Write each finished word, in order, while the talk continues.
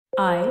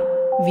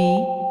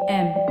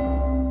IVM.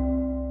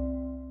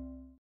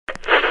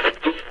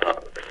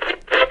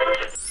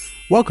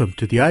 Welcome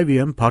to the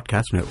IVM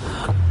Podcast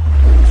Network.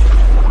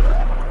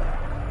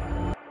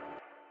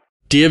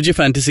 TFG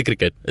Fantasy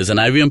Cricket is an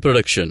IVM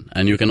production,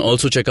 and you can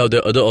also check out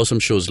their other awesome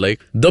shows like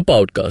The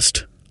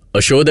Podcast,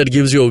 a show that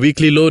gives you a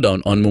weekly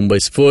lowdown on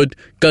Mumbai's food,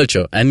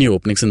 culture, and new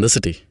openings in the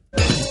city.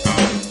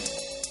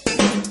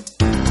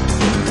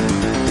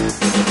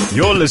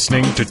 You're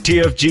listening to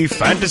TFG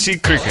Fantasy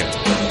Cricket.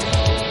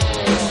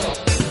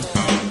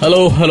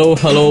 Hello.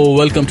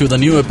 Welcome to the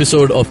new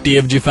episode of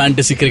TFG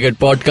Fantasy Cricket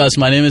Podcast.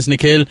 My name is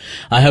Nikhil.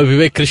 I have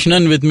Vivek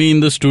Krishnan with me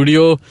in the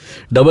studio.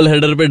 Double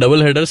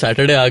header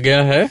Saturday आ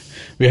गया है.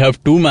 We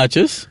have two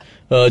matches,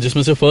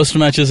 जिसमें से first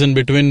match is in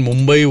between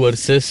Mumbai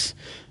versus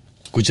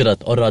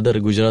Gujarat, और rather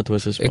Gujarat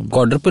versus एक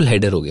quadruple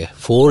header हो गया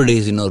 4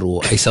 days in a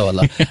row ऐसा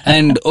वाला.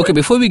 And okay,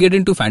 before we get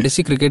into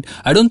fantasy cricket,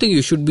 I don't think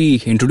you should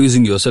be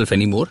introducing yourself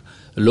anymore.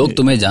 लोग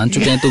तुम्हें जान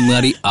चुके हैं,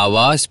 तुम्हारी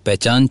आवाज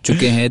पहचान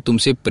चुके हैं,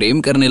 तुमसे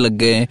प्रेम करने लग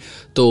गए हैं,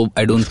 तो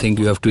I don't think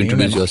you have to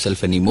introduce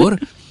yourself anymore.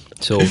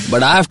 So,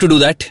 but I have to do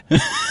that.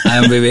 I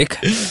am Vivek,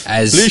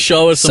 as please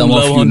shower some of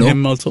love you on know.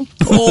 him also.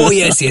 Oh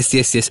yes.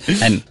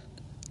 And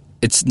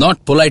it's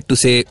not polite to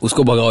say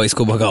usko bhagao,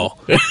 isko bhagao.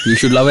 You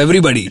should love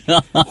everybody.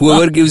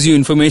 Whoever gives you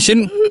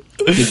information,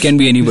 it can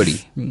be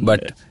anybody.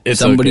 But if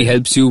somebody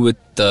helps you with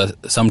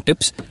some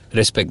tips,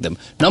 respect them.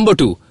 Number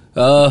 2,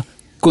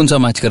 कौन सा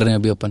match कर रहे हैं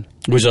अभी अपन?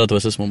 Gujarat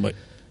versus Mumbai.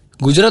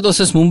 Gujarat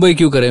versus Mumbai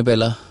क्यों करें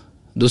पहला?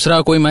 दूसरा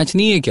कोई मैच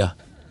नहीं है क्या?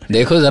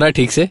 देखो जरा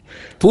ठीक से.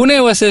 पुणे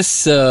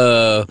वर्सेस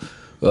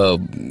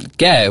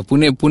क्या है?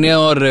 पुणे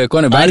और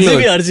कौन है?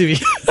 बैंगलोर. RCB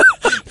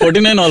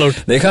 49 all out.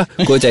 देखा,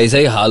 कुछ ऐसा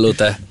ही हाल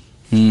होता है.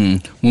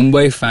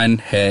 मुंबई फैन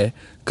है,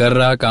 कर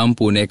रहा काम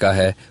पुणे का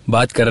है,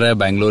 बात कर रहा है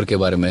बैंगलोर के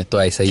बारे में,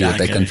 तो ऐसा ही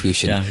होता है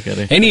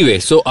कंफ्यूजन. एनीवे,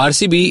 सो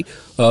आरसीबी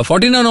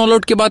 49 ऑल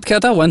आउट के बाद क्या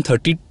था?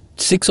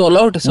 136 all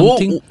out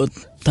something.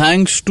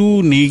 Thanks to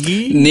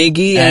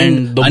Negi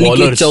and the Aniket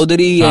bowlers.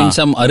 Chaudhary and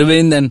some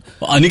Arvind and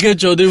Aniket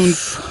Chaudhary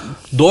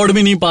दौड़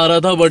भी नहीं पा रहा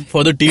था, but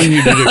for the team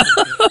he did it.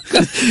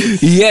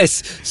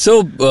 Yes. So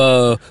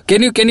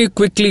can you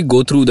quickly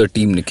go through the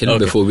team, Nikhil,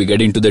 before we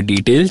get into the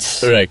details?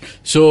 Right.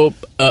 So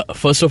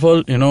first of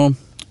all,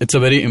 it's a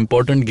very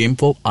important game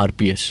for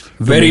RPS.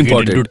 Very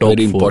important.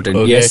 Very important.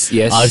 Okay?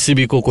 Yes.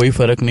 RCB को कोई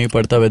फर्क नहीं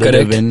पड़ता whether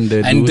they win,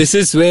 they lose. And this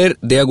is where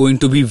they are going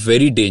to be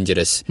very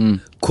dangerous.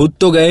 खुद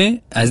तो गए,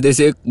 as they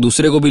say,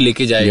 दूसरे को भी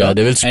लेके जाएगा. Yeah,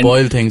 they will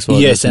spoil things for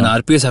yes, and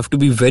RPS have to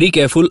be very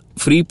careful.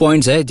 Free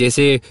points है,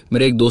 जैसे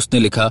मेरे एक दोस्त ने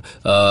लिखा,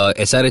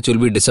 SRH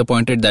will be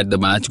disappointed that the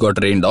match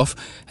got rained off.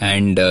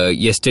 And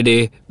yesterday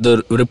the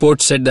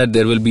report said that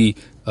there will be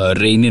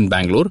rain in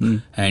Bangalore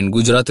and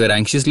Gujarat were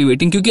anxiously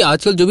waiting, क्योंकि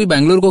आजकल जो भी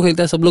बैंगलोर को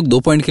खेलता है सब लोग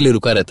 2 पॉइंट के लिए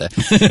रुका रहता है.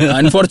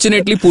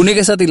 Unfortunately पुणे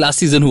के साथ ही लास्ट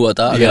सीजन हुआ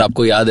था, अगर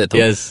आपको याद है तो.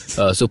 Yes.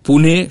 So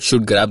Pune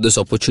should grab this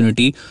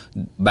opportunity.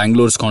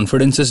 Bangalore's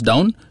confidence is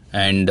down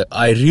and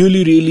I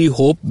really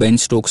hope Ben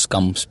Stokes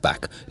comes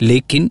back.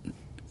 लेकिन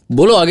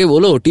बोलो आगे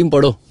बोलो, टीम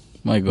पढ़ो.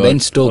 My God. Ben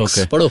Stokes,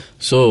 पढ़ो.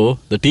 So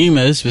the team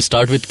is, we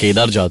start with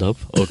Kedar Jadhav.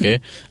 Okay.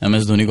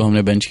 MS Dhoni को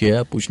हमने bench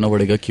किया. पूछना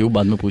पड़ेगा क्यों,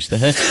 बाद में पूछते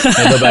हैं.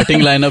 In the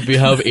batting lineup we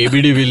have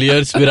AB de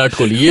Villiers, Virat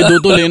Kohli. ये दो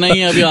तो लेना ही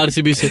है अभी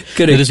RCB से.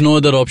 There is no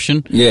other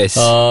option. Yes.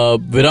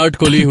 Virat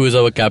Kohli, who is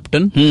our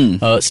captain.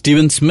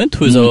 Steven Smith,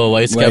 who is our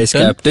vice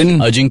captain.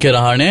 Ajinkya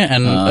Rahane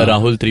and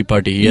Rahul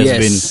Tripathi. He has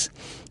been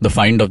the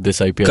find of this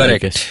IPL.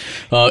 Correct. I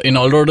guess. In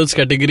all-rounders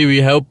category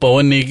we have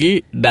Pawan Negi,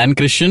 Dan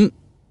Christian,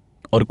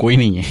 और कोई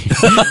नहीं है.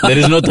 There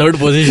is no third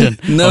position.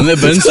 हमने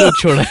Ben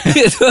Stokes छोड़ा है.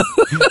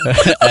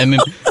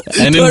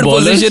 and in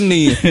bowlers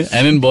नहीं है.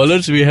 And in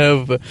bowlers we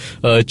have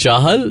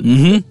Chahal,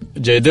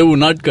 Jaydev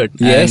Unadkat,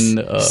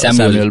 and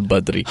Samuel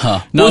Badri.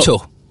 Now,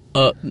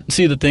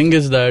 see, the thing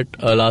is that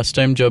last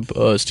time jab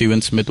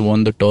Steven Smith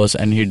won the toss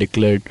and he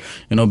declared,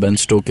 Ben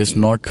Stokes is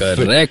not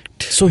correct.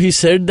 Fit. So he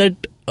said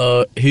that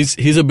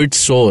he's a bit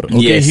sore.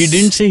 Okay, yes. He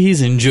didn't say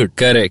he's injured.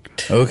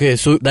 Correct. Okay,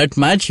 so that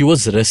match he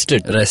was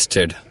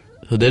rested.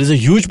 So there is a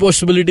huge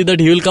possibility that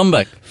he will come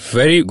back.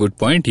 Very good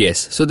point,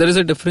 yes. So there is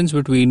a difference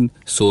between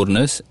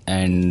soreness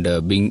and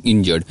being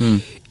injured.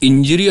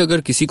 Injury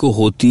अगर किसी को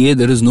होती है,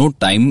 there is no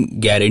time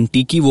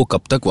guarantee कि वो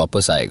कब तक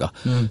वापस आएगा.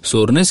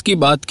 Soreness की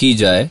बात की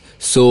जाए,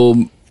 so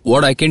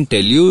what I can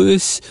tell you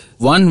is,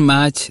 one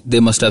match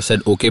they must have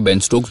said, okay, Ben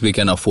Stokes, we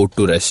can afford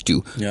to rest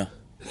you. Yeah.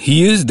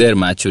 He is their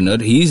match winner.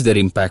 He is their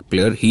impact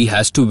player. He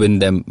has to win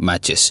them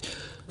matches.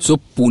 So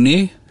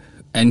Pune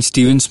and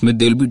Steven Smith,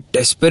 they'll be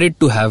desperate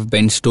to have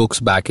Ben Stokes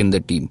back in the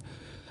team.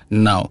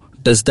 Now,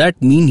 does that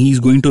mean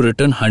he's going to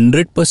return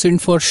 100%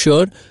 for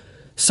sure?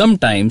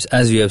 Sometimes,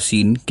 as we have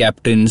seen,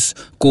 captains,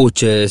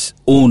 coaches,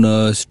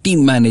 owners,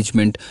 team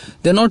management,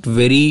 they're not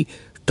very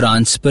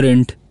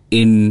transparent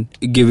in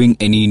giving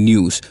any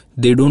news.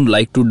 They don't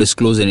like to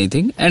disclose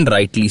anything, and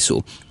rightly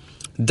so.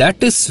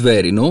 That is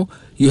where,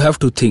 you have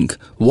to think,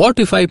 what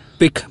if I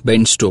pick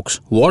Ben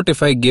Stokes? What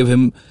if I give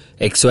him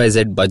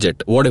XYZ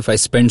budget? What if I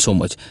spend so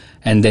much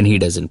and then he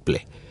doesn't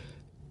play?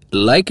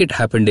 Like it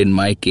happened in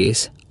my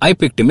case, I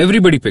picked him.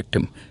 Everybody picked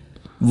him.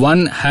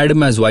 One had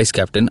him as vice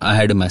captain, I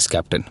had him as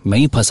captain. मैं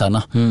ही फंसा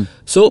ना.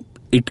 So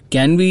it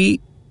can be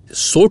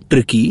so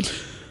tricky.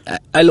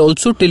 I'll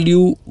also tell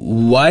you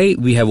why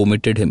we have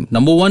omitted him.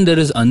 Number one, there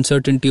is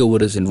uncertainty over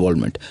his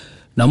involvement.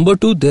 Number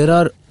two, there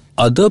are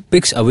other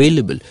picks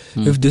available.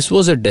 If this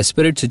was a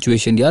desperate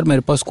situation, यार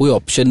मेरे पास कोई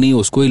option नहीं,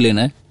 उसको ही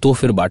लेना है, तो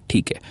फिर बात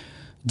ठीक है.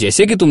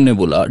 जैसे कि तुमने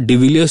बोला,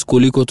 डिविलियर्स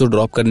कोहली को तो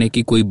ड्रॉप करने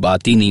की कोई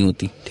बात ही नहीं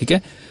होती, ठीक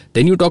है.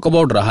 Then you talk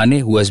about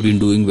Rahane, who has been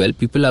doing well.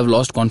 People have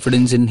lost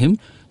confidence in him.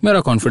 मेरा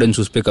कॉन्फिडेंस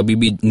उस पर कभी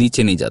भी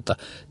नीचे नहीं जाता.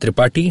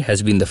 Tripathi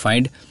has been the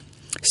find.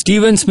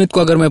 Steven Smith को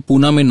अगर मैं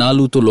पूना में ना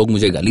लूं तो लोग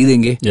मुझे गाली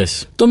देंगे.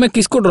 तो मैं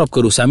किसको ड्रॉप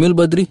करूं? सैमुअल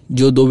बद्री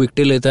जो 2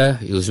 विकेटें लेता है,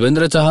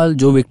 युजवेंद्र चहल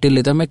जो विकेटें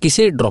लेता है, मैं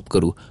किसे ड्रॉप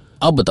करूं?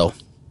 आप बताओ.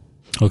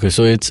 Okay,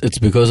 so it's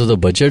because of the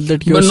budget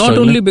that you are But not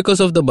struggling? only because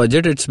of the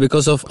budget, it's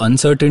because of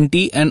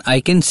uncertainty, and I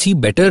can see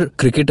better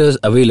cricketers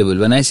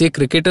available. When I say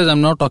cricketers,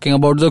 I'm not talking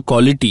about the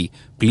quality.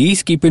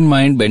 Please keep in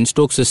mind, Ben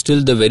Stokes is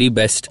still the very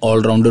best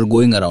all-rounder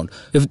going around.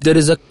 If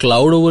there is a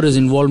cloud over his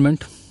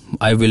involvement,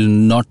 I will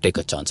not take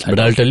a chance.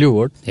 But I'll tell you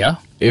what.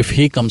 Yeah? If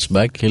he comes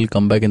back, he'll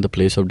come back in the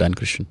place of Dan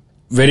Christian.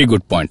 Very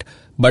good point.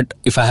 But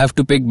if I have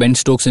to pick Ben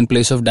Stokes in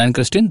place of Dan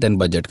Christian, then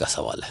budget का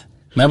सवाल है.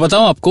 मैं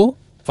बताऊं आपको,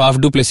 Faf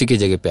du Plessis की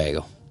जगह पे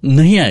आएगा.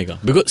 नहीं आएगा,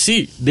 because see,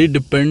 they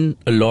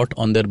depend a lot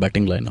on their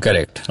batting lineup.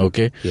 Correct.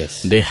 Okay. Yes.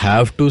 They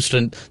have to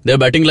strengthen their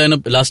batting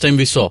lineup. Last time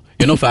we saw,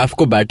 Faf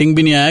को batting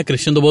भी नहीं आया,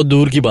 Christian तो बहुत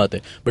दूर की बात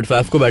है, but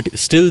Faf को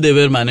batting still they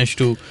were managed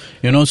to,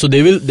 so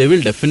they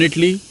will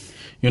definitely,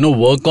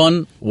 work on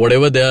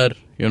whatever they are,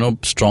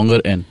 stronger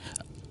in.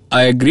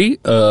 I agree.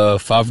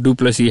 Faf du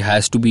Plessis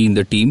has to be in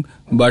the team,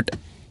 but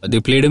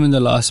they played him in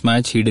the last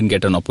match. He didn't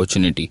get an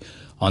opportunity.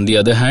 On the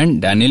other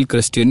hand, Daniel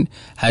Christian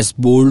has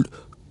bowled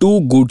 2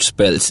 good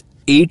spells.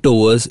 8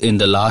 overs in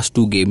the last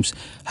 2 games,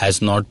 has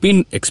not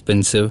been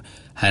expensive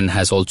and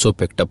has also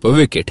picked up a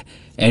wicket.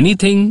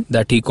 Anything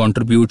that he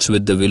contributes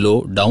with the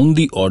willow down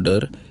the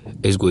order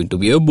is going to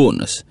be a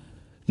bonus.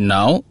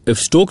 Now, if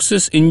Stokes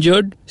is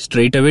injured,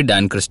 straight away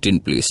Dan Christian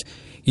plays.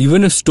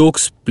 Even if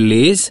Stokes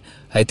plays,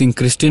 I think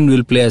Christian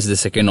will play as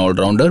the second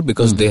all-rounder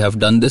because they have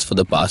done this for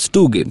the past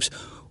 2 games.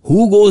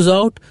 Who goes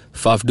out?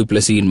 Faf du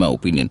Plessis in my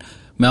opinion.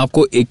 मैं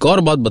आपको एक और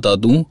बात बता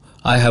दूं.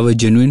 I have a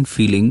genuine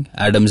feeling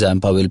Adam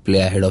Zampa will play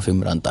ahead of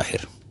Imran Tahir.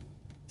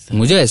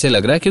 मुझे ऐसे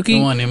लग रहा है क्योंकि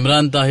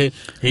Imran Tahir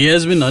he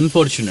has been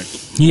unfortunate.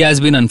 He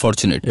has been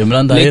unfortunate.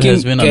 Imran Tahir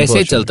has been कैसे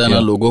unfortunate. चलता है ना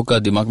लोगों का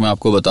दिमाग, मैं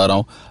आपको बता रहा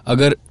हूँ.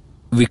 अगर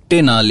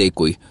विकेटें ना ले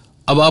कोई,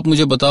 अब आप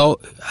मुझे बताओ,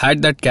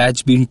 had that catch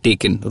been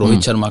taken,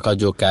 Rohit Sharma का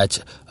जो कैच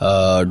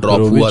ड्रॉप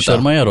हुआ था, रोहित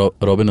शर्मा या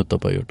Robin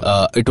Uthappa?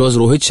 It was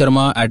Rohit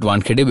Sharma at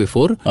Wankhede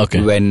before.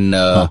 Okay. When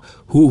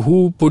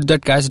who put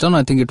that catch down?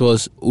 I think it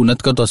was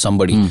Unadkat or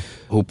somebody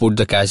who put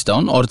the catch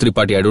down, or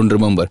Tripathi, I don't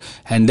remember.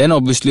 And then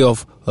obviously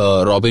of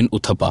Robin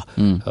Uthappa.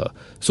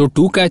 So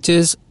 2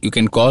 catches, you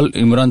can call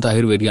Imran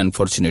Tahir very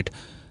unfortunate.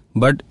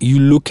 But you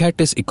look at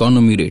his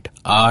economy rate,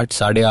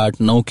 8,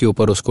 8.5, 9 के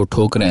ऊपर उसको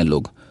ठोक रहे हैं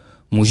लोग.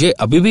 मुझे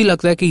अभी भी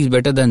लगता है कि he's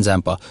better than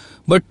Zampa.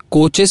 But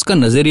coaches का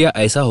नजरिया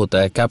ऐसा होता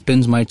है,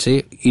 captains might say,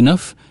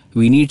 enough,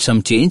 we need some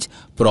change.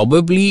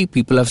 Probably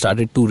people have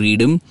started to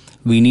read him.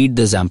 We need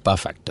the Zampa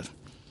factor.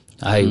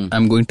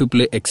 I'm going to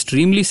play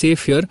extremely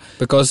safe here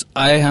because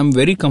I am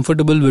very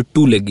comfortable with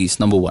 2 leggies.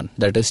 Number 1,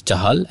 that is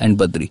Chahal and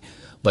Badri.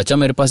 बचा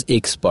मेरे पास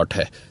एक spot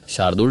है.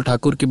 शार्दुल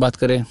ठाकुर की बात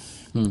करें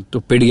तो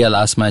पिट गया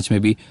last match में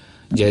भी.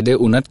 जयदेव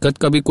उनदकत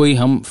का भी कोई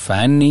हम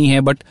फैन नहीं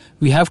है, but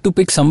we have to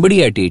pick somebody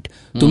at 8.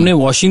 तुमने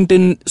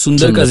वॉशिंगटन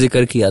सुंदर का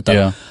जिक्र किया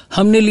था,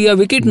 हमने लिया,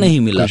 विकेट नहीं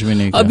मिला.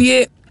 अब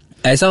ये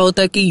ऐसा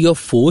होता है कि you are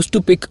forced to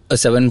pick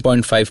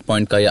 7.5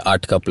 point का या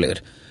 8 का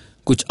प्लेयर.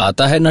 कुछ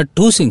आता है ना,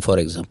 टू Singh for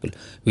example,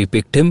 we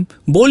picked him,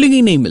 bowling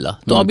ही नहीं मिला.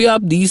 तो अभी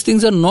आप these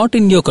things are not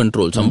in your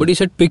control. Somebody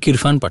said pick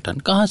Irfan Pathan,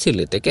 कहां से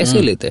लेते,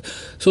 कैसे लेते?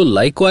 सो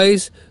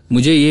लाइकवाइज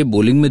मुझे ये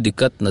बॉलिंग में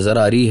दिक्कत नजर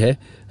आ रही है,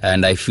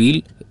 and I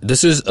feel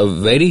this is a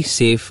very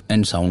safe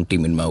and sound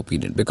team in my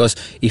opinion, because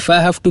if I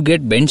have to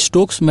get Ben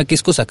Stokes, मैं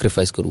किसको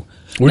sacrifice करूं?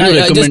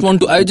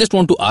 I just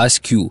want to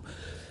ask you,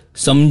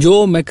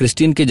 समझो मैं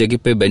क्रिस्टियन के जगह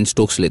पे Ben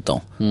Stokes लेता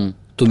हूं,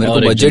 तो मेरे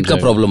को बजट का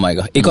प्रॉब्लम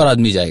आएगा, एक और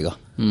आदमी जाएगा.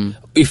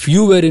 If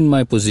you were in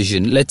my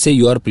position, let's say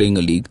you are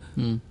playing a league,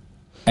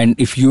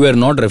 and if you were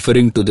not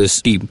referring to this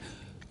team,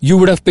 you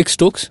would have picked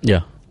Stokes.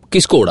 Yeah.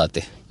 किसको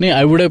उड़ाते? नहीं,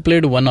 I would have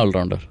played one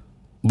all-rounder.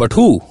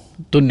 But who?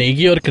 तो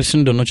नेगी और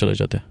Christian दोनों चले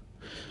जाते.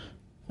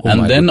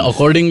 And then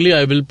accordingly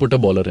I will put a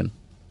bowler in.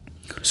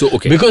 So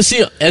okay. Because see,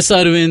 S.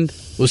 Arvind,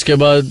 उसके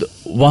बाद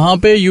वहां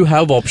पे you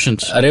have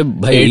options. अरे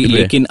भाई,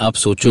 लेकिन आप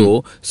सोचो,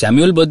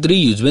 Samuel Badri,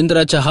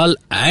 Yuzvendra Chahal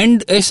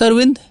and S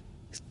Arvind,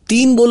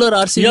 3 bowler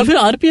RCB, या फिर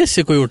आरपीएस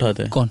से कोई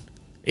उठाता है. कौन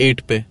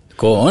 8 पे?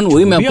 कौन?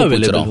 वही मैं आपको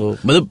पूछ रहा हूँ.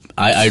 मतलब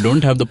I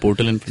don't have the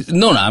portal in.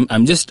 No,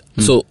 I'm just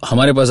so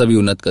हमारे पास अभी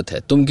उनदकत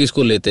है, तुम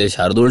किसको लेते हैं?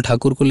 शार्दुल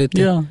ठाकुर को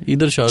लेते हैं.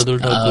 इधर शार्दुल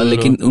ठाकुर,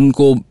 लेकिन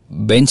उनको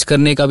बेंच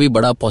करने का भी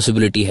बड़ा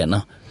पॉसिबिलिटी है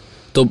ना.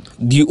 तो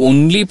the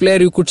only player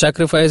you could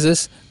sacrifice is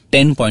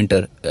 10 pointer.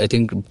 I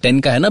think 10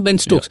 का है ना Ben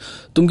Stokes.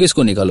 तुम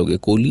किसको निकालोगे?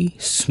 Kohli,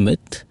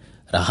 Smith,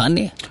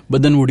 Rahane?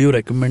 But then would you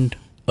recommend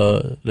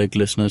like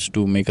listeners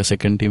to make a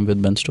second team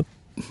with Ben Stokes?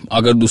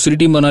 अगर दूसरी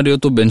टीम बना रही हो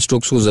तो बेन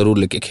स्टोक्स को जरूर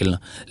लेके खेलना,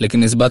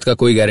 लेकिन इस बात का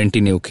कोई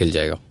गारंटी नहीं वो खेल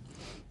जाएगा.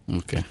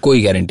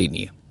 कोई गारंटी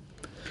नहीं है.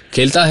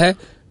 खेलता है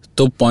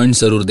तो पॉइंट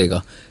जरूर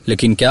देगा,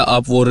 लेकिन क्या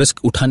आप वो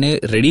रिस्क उठाने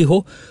रेडी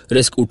हो?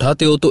 रिस्क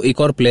उठाते हो तो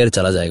एक और प्लेयर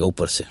चला जाएगा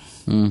ऊपर से,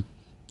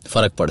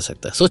 फर्क पड़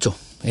सकता है. सोचो.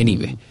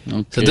 Anyway,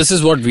 so this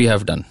is what we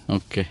have done.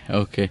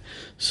 Okay.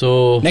 So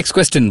next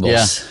question,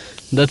 boss.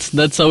 Yeah,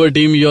 that's our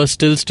team. You're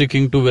still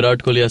sticking to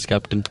Virat Kohli as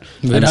captain.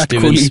 Virat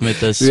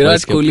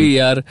Kohli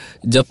यार,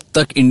 जब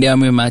तक इंडिया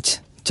में मैच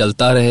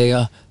चलता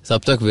रहेगा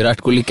तब तक विराट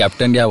कोहली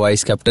कैप्टन या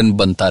वाइस कैप्टन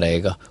बनता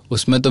रहेगा.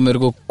 उसमें तो मेरे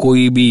को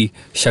कोई भी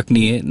शक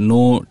नहीं है.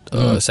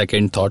 No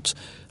second thoughts.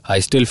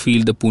 I still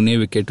feel the Pune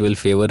wicket will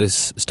favour his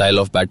style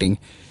of batting.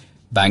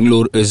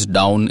 Bangalore is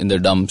down in the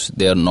dumps.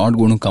 They are not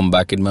going to come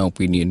back, in my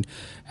opinion.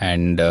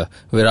 And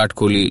Virat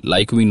Kohli,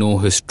 like we know,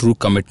 his true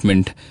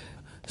commitment.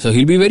 So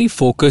he'll be very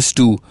focused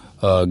to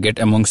get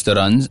amongst the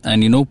runs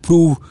and,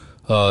 prove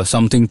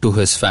something to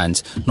his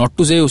fans. Not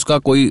to say uska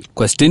koi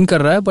question kar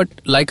raha hai,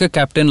 but like a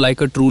captain,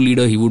 like a true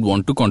leader, he would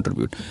want to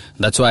contribute.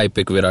 That's why I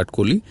pick Virat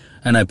Kohli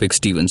and I pick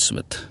Steven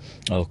Smith.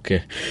 Okay,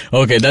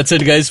 that's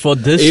it, guys, for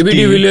this. AB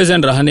de Villiers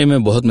and Rahane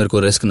में बहुत मेरे को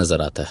risk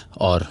नजर आता है.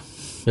 और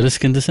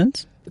risk in the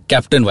sense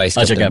captain vice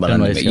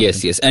captain.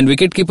 Yes. And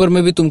wicket keeper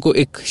में भी तुमको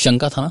एक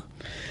शंका था ना?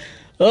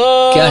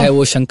 क्या है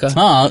वो शंका?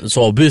 हाँ,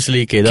 so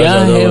obviously Kedar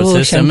Jadhav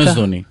versus MS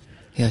Dhoni.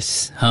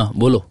 Yes. हाँ,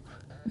 बोलो.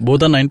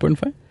 Both are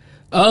 9.5.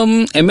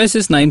 MS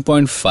is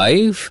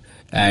 9.5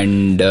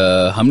 and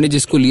हमने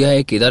जिसको लिया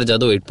है Kedar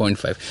Jadhav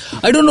 8.5.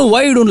 I don't know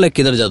why you don't like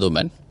Kedar Jadhav,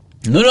 man.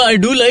 No, I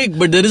do like,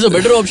 but there is a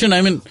better option.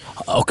 I mean,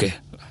 okay.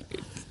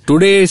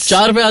 Today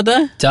 4 पे आता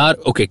है. 4.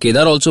 Okay.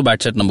 Kedar also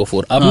bats eight number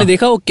 4. आपने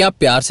देखा वो क्या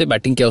प्यार से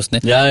बैटिंग किया उसने.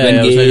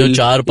 उसने जो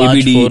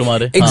 4-5-4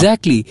 मारे.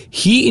 Exactly.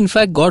 He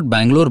in fact got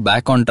Bangalore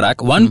back on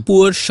track. One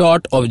poor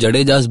shot of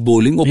जडेजा's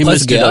bowling, वो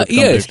फंस गया.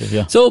 यस.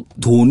 सो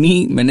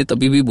धोनी, मैंने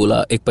तभी भी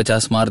बोला, एक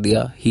 50 मार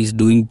दिया. He is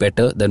doing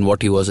better than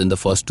what he was in the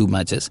first 2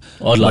 matches.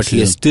 But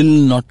he still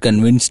not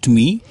convinced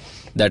me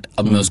that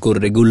अब मैं उसको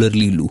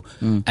रेगुलरली लूं.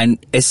 And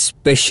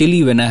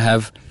specially when I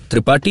have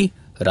Tripathi,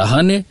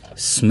 Rahane,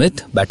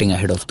 Smith batting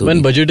ahead of Dhoni.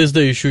 When budget is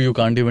the issue, you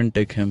can't even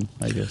take him,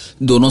 I guess.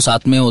 दोनों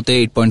साथ में होते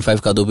 8.5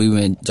 का तो भी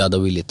मैं ज्यादा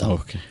भी लेता हूँ.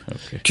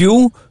 Okay.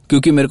 क्यों?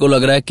 क्योंकि मेरे को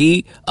लग रहा है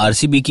कि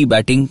RCB की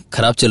बैटिंग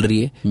खराब चल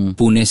रही है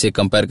पुणे से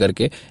कंपेयर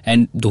करके.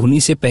 एंड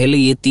धोनी से पहले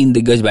ये 3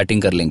 दिग्गज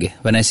बैटिंग कर लेंगे.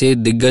 When I say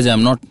दिग्गज, I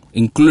am not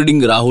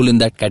including Rahul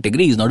in that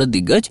category. He is not a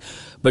दिग्गज.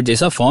 बट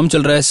जैसा फॉर्म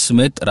चल रहा है,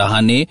 Smith,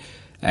 Rahane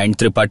and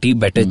Tripathi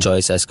better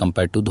choice as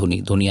compare to Dhoni.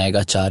 Dhoni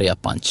आएगा 4 या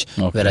 5,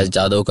 whereas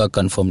जादव का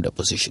कंफर्म्ड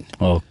पोजीशन.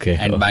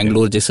 एंड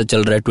बैंगलोर जैसा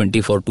चल रहा है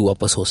 24-2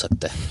 वापस हो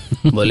सकता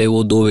है. भले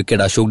वो 2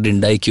 विकेट अशोक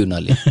डिंडा ही क्यों ना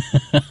ले.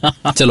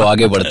 चलो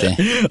आगे बढ़ते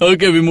हैं.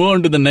 Okay, we move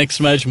on to the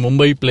next match.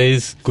 Mumbai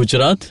plays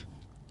Gujarat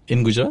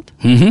in Gujarat.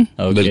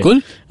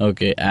 बिल्कुल.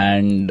 Okay,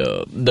 and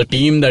the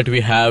team that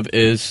we have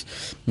is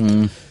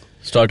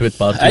start with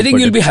Parthiv. I think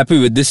you'll be happy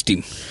with this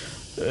team.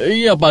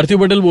 Yeah, Parthiv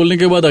Patel बोलने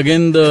के बाद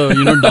again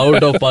the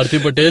doubt of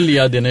Parthiv Patel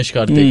या Dinesh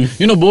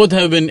Karthik. Both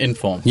have been in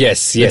form.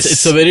 Yes.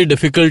 It's a very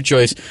difficult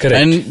choice.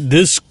 Correct. And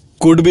this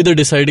could be the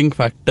deciding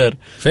factor.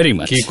 Very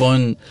much. कि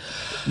कौन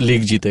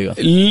league जीतेगा.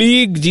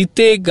 League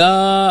जीतेगा.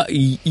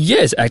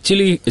 Yes,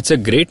 actually it's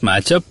a great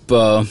matchup.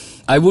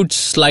 I would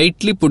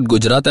slightly put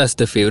Gujarat as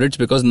the favorites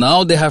because now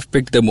they have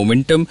picked the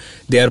momentum.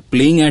 They are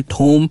playing at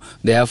home.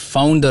 They have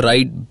found the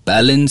right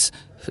balance.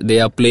 They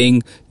are playing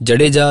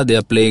Jadeja, they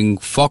are playing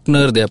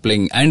Faulkner, they are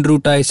playing Andrew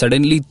Ty.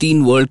 Suddenly 3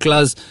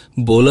 world-class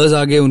bowlers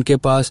आ गए उनके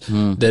पास.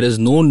 There is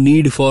no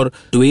need for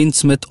Dwayne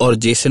Smith or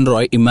Jason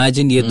Roy.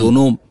 Imagine ये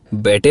दोनों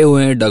बैठे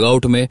हुए हैं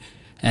dugout में.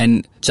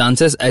 And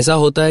chances ऐसा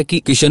होता है कि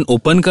किशन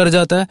ओपन कर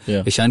जाता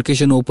है. Ishan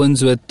Kishan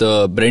opens with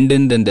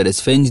Brendan, then there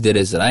is Finch, there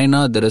is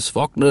Raina, there is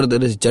Faulkner,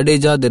 there is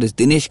Jadeja, there is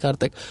Dinesh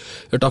Karthik.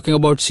 You're talking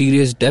about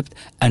serious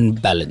depth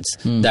and balance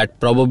that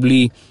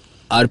probably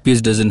RPS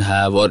doesn't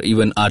have, or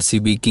even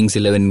RCB, Kings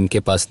 11 इनके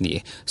पास नहीं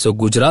है. So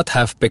Gujarat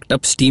have picked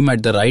up steam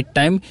at the right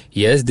time.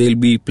 Yes,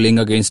 they'll be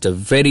playing against a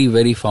very,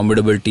 very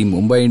formidable team,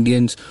 Mumbai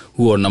Indians,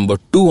 who are number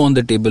 2 on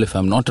the table if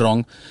I'm not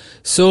wrong.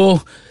 So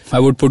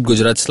I would put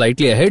Gujarat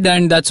slightly ahead,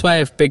 and that's why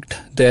I've picked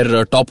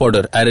their top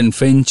order. Aaron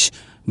Finch,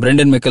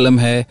 Brendan McCullum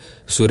है,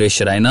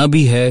 सुरेश रैना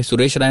भी है.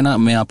 सुरेश रैना,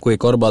 मैं आपको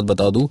एक और बात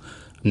बता दूं,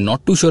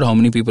 not too sure how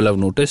many people have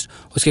noticed,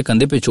 उसके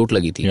कंधे पे चोट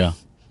लगी थी.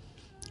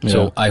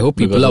 So I hope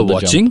people are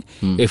watching.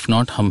 If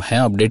not, हम हैं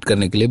update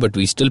करने के लिए, but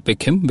we still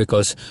pick him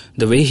because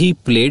the way he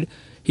played,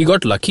 he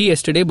got lucky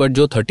yesterday. But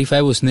जो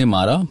 35 उसने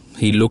मारा,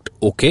 he looked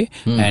okay,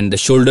 and the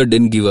shoulder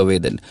didn't give away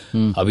then.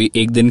 अभी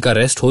एक दिन का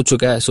रेस्ट हो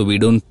चुका है, so we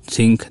don't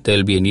think there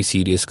will be any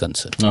serious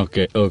concern.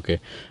 Okay.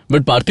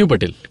 But Parthiv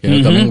Patel,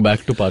 coming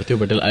back to Parthiv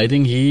Patel, I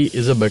think he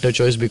is a better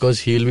choice because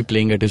he will be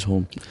playing at his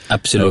home.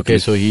 Absolutely. Okay,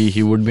 so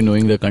he would be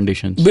knowing the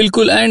conditions.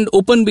 बिल्कुल, and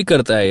open भी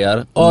करता है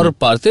यार. और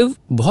पार्थिव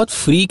बहुत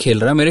free खेल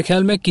रहा है. मेरे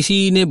ख्याल में किसी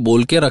ने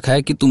बोल के रखा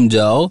है कि तुम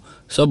जाओ,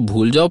 सब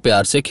भूल जाओ,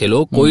 प्यार से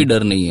खेलो, कोई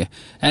डर नहीं है.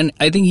 And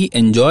I think he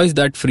enjoys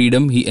that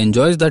freedom, he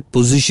enjoys that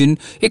position.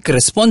 एक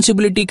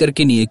रेस्पॉन्सिबिलिटी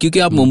करके नहीं है, क्योंकि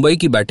आप मुंबई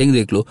की बैटिंग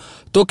देख लो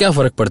तो क्या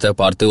फर्क पड़ता है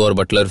पार्थिव और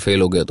बटलर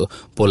फेल हो गए तो.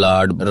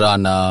 पोलार्ड,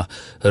 राणा,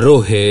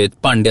 रोहित,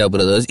 पांड्या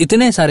ब्रदर्स,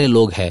 इतने सारे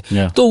लोग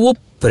हैं. तो वो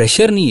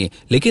प्रेशर नहीं है.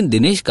 लेकिन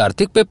दिनेश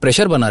कार्तिक पे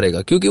प्रेशर बना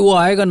रहेगा, क्योंकि वो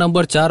आएगा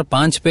नंबर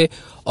 4-5 पे.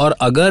 और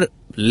अगर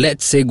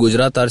लेट्स से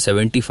गुजरात आर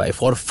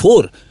 75 और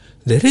 4,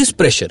 there is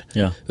pressure.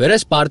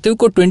 Whereas Parthiv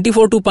को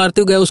 24 to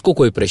Parthiv गया, उसको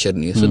कोई प्रेशर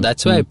नहीं है. So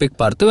that's why I picked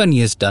Parthiv and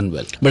he has done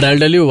well. But I'll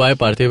tell you why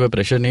Parthiv पे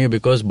pressure नहीं है,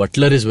 because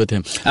Butler is with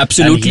him.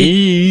 Absolutely. And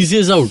he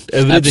eases out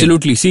everything.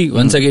 Absolutely. See,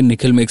 once again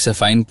Nikhil makes a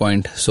fine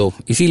point. So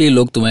इसीलिए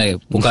लोग तुम्हें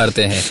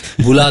पुकारते हैं,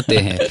 बुलाते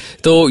हैं.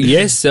 तो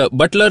yes,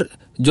 Butler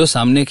जो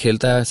सामने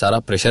खेलता है सारा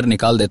प्रेशर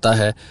निकाल देता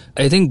है.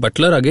 I think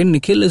Buttler again,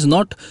 Nikhil is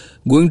not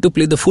going to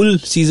play the full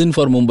season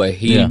for Mumbai.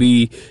 He will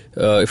be,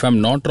 if I'm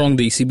not wrong,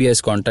 the ECB has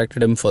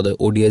contacted him for the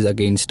ODIs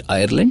against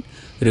Ireland.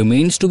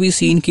 Remains to be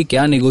seen कि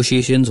क्या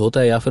negotiations होता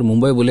है, या फिर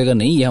मुंबई बोलेगा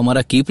नहीं ये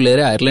हमारा की प्लेयर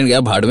है, आयरलैंड गया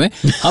भाड़ में,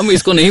 हम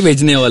इसको नहीं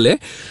भेजने वाले.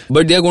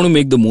 But they are going to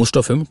make the most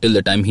of him till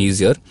the time he is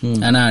here.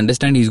 And I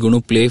understand he's going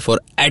to play for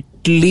at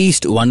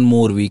least one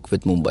more week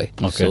with Mumbai.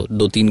 Okay. So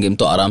 2-3 game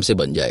तो आराम से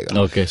बन जाएगा.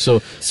 Okay, so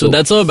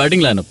that's our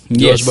batting lineup.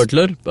 Josh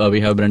Butler,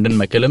 we have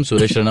Brendan McCullum,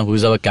 Suresh Raina, who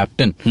is our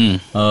captain,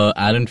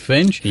 Aaron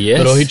Finch,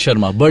 Rohit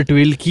Sharma. But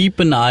we'll keep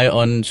an eye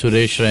on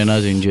Suresh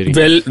Raina's injury.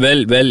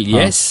 Well,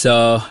 yes.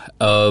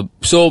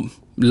 So,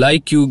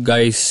 like you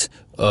guys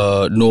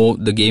know,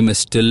 the game is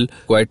still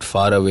quite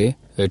far away.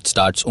 It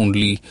starts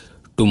only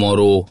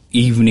tomorrow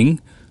evening.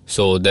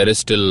 So there is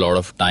still a lot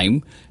of time,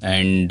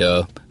 and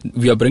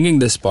we are bringing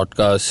this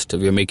podcast,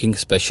 we are making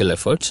special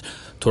efforts.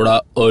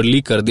 Thoda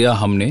early kar diya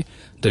humne.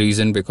 The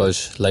reason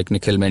because, like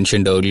Nikhil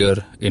mentioned earlier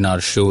in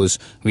our shows,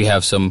 we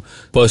have some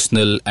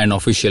personal and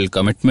official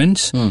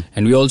commitments.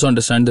 And we also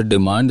understand the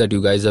demand that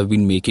you guys have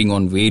been making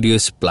on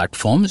various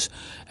platforms.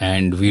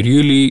 And we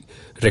really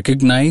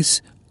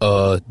recognize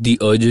the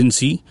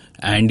urgency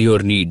and your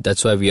need.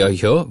 That's why we are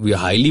here. We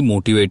are highly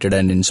motivated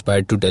and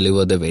inspired to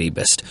deliver the very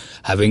best.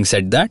 Having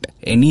said that,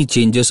 any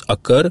changes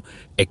occur,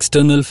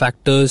 external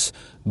factors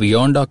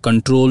beyond our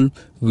control,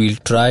 we'll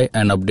try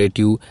and update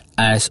you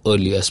as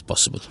early as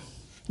possible.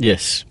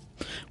 Yes.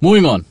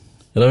 Moving on.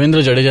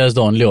 Ravindra Jadeja is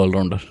the only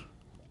all-rounder.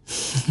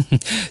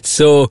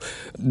 So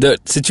the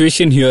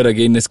situation here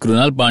again is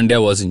Krunal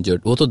Pandya was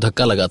injured. वो तो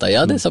धक्का लगा था,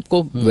 याद है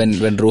सबको?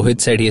 When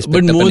Rohit said he has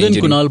picked up an injury. But more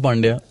than Krunal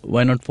Pandya,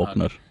 why not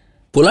Faulkner?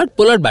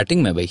 Pollard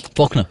batting में भाई.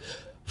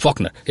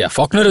 Faulkner. Yeah,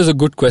 Faulkner is a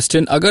good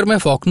question. अगर मैं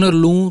Faulkner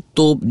लूँ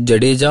तो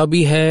जडेजा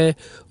भी है,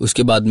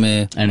 उसके बाद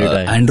में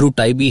एंड्रू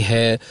टाई भी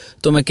है,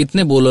 तो मैं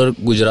कितने बॉलर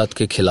गुजरात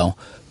के खिलाऊं?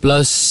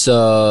 प्लस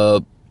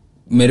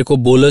मेरे को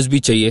बॉलर्स भी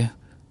चाहिए.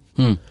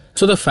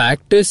 So the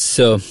fact is,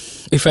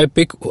 if I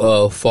pick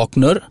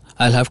Faulkner,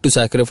 I'll have to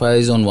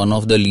sacrifice on one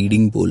of the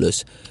leading bowlers.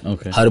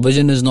 Okay.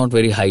 Harbhajan is not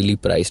very highly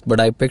priced,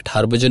 but I picked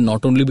Harbhajan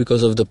not only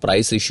because of the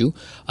price issue.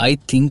 I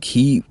think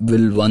he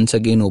will once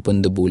again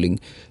open the bowling.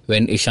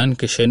 When Ishan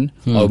Kishan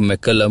और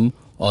McCullum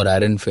और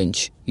Aaron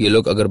Finch ये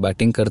लोग अगर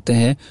batting करते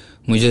हैं,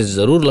 मुझे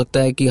जरूर लगता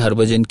है कि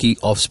हरभजन की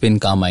ऑफ स्पिन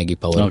काम आएगी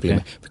पावर प्ले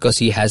में,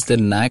 because he has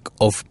the knack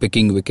of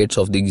picking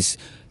wickets of these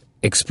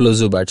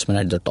explosive batsmen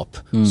at the top.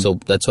 So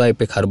that's why I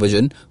pick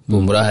Harbhajan.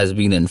 Bumrah has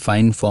been in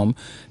fine form,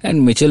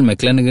 and Mitchell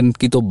McClenaghan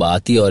की तो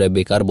बात ही और है,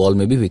 बेकार ball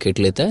में भी wicket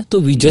लेता है,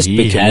 तो we just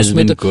pick him. He has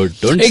been good.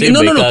 Don't say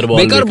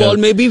बेकार बॉल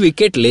में भी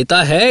विकेट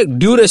लेता है.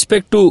 Due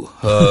respect to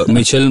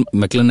Mitchell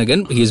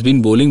McClenaghan, he has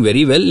been bowling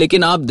very well.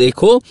 लेकिन आप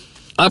देखो,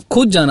 आप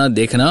खुद जाना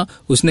देखना,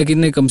 उसने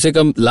कितने कम से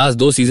कम लास्ट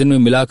 2 सीजन में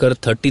मिलाकर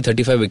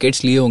 30-35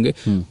 विकेट्स लिए होंगे.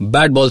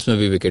 बैड बॉल्स में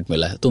भी विकेट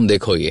मिला है, तुम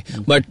देखो ये.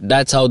 But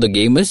that's how the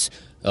game is.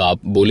 आप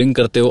बॉलिंग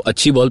करते हो,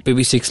 अच्छी बॉल पे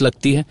भी 6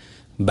 लगती है,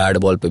 बैड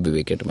बॉल पे भी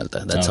विकेट मिलता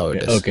है. That's how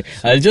it is. Okay.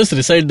 I'll just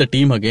recite the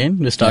team again.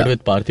 We start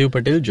with Parthiv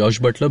Patel, Josh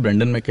Butler,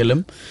 Brendan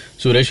McCullum,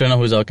 Suresh Raina,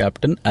 who is our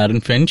captain, Aaron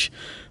Finch,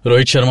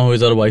 Rohit Sharma, who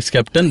is our vice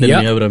captain. Then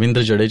we have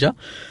Ravindra Jadeja.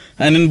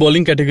 And in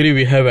bowling category,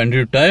 we have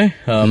Andrew Ty,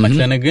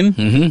 McClenaghan,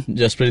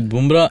 Jasprit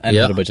Bumrah, and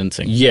Harbhajan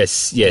Singh.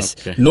 Yes.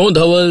 Okay. No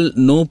Dhaval,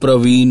 no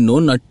Praveen, no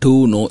Nattu,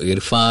 no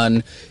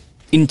Irfan.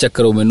 इन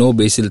चक्करों में no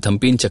BECIL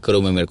Thampi, इन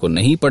चक्करों में मेरे को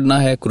नहीं पड़ना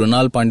है.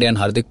 Krunal Pandya and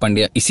Hardik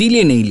Pandya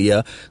इसीलिए नहीं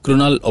लिया.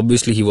 Krunal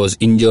obviously he was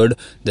injured,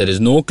 there is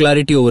no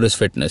clarity over his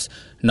fitness.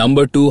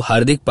 Number 2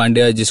 Hardik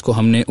Pandya, जिसको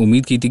हमने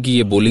उम्मीद की थी कि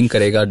ये बॉलिंग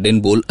करेगा,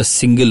 डिडंट बोल a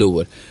single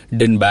over,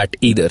 didn't bat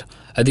either.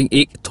 I think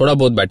एक थोड़ा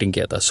बहुत बैटिंग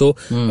किया था. So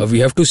we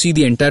have to see the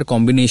entire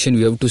combination,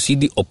 we have to see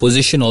the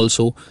opposition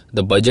also, the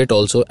budget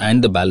also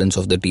and the balance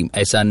of the team.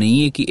 ऐसा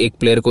नहीं है कि एक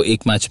प्लेयर को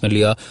एक मैच में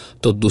लिया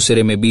तो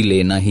दूसरे में भी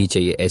लेना ही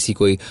चाहिए, ऐसी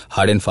कोई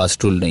हार्ड एंड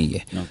फास्ट रूल नहीं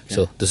है.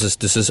 So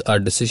this is our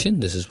decision,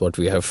 this is what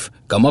we have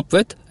come up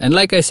with. And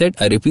like I said,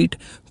 I repeat,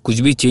 कुछ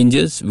भी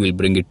changes, we'll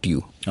bring it to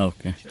you.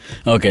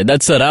 Okay,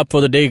 that's a wrap for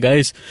the day,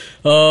 guys.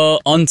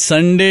 On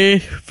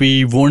Sunday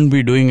we won't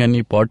be doing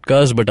any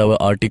podcast, but our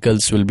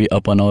articles will be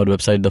up on our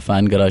website,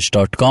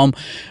 thefangarage.com.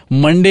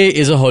 Monday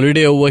is a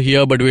holiday over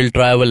here, but we'll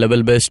try our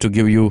level best to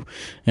give you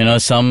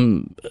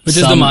some Which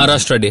is the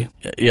Maharashtra day.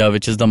 Yeah,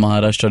 which is the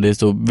Maharashtra day.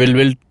 So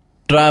we'll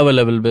try our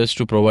level best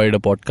to provide a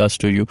podcast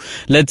to you.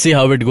 Let's see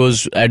how it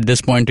goes. At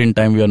this point in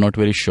time, we are not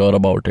very sure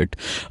about it.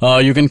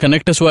 You can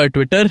connect us via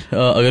Twitter.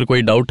 अगर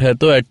कोई doubt है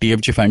तो at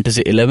TFG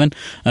Fantasy 11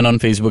 and on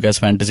Facebook as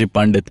Fantasy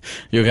Pandit.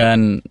 You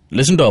can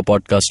listen to our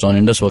podcast on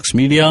IndusWorks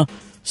Media,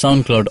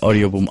 SoundCloud,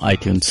 Audioboom,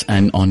 iTunes,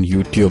 and on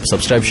YouTube.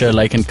 Subscribe, share,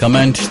 like, and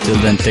comment. Till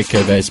then, take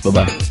care, guys. Bye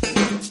bye.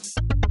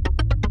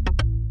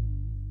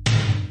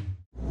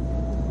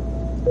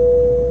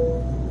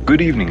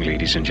 Good evening,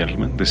 ladies and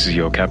gentlemen. This is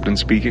your captain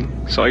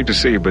speaking. Sorry to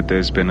say, but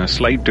there's been a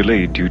slight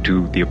delay due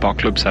to the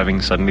apocalypse having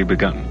suddenly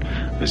begun.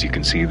 As you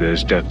can see,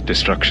 there's death,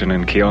 destruction,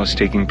 and chaos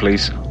taking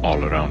place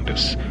all around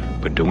us.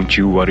 But don't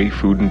you worry,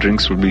 food and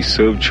drinks will be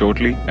served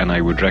shortly, and I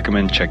would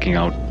recommend checking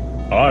out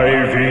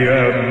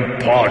IVM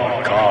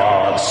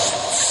Podcasts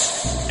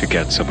to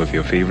get some of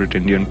your favorite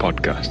Indian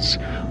podcasts.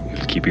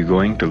 We'll keep you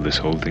going till this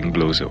whole thing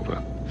blows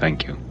over.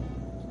 Thank you.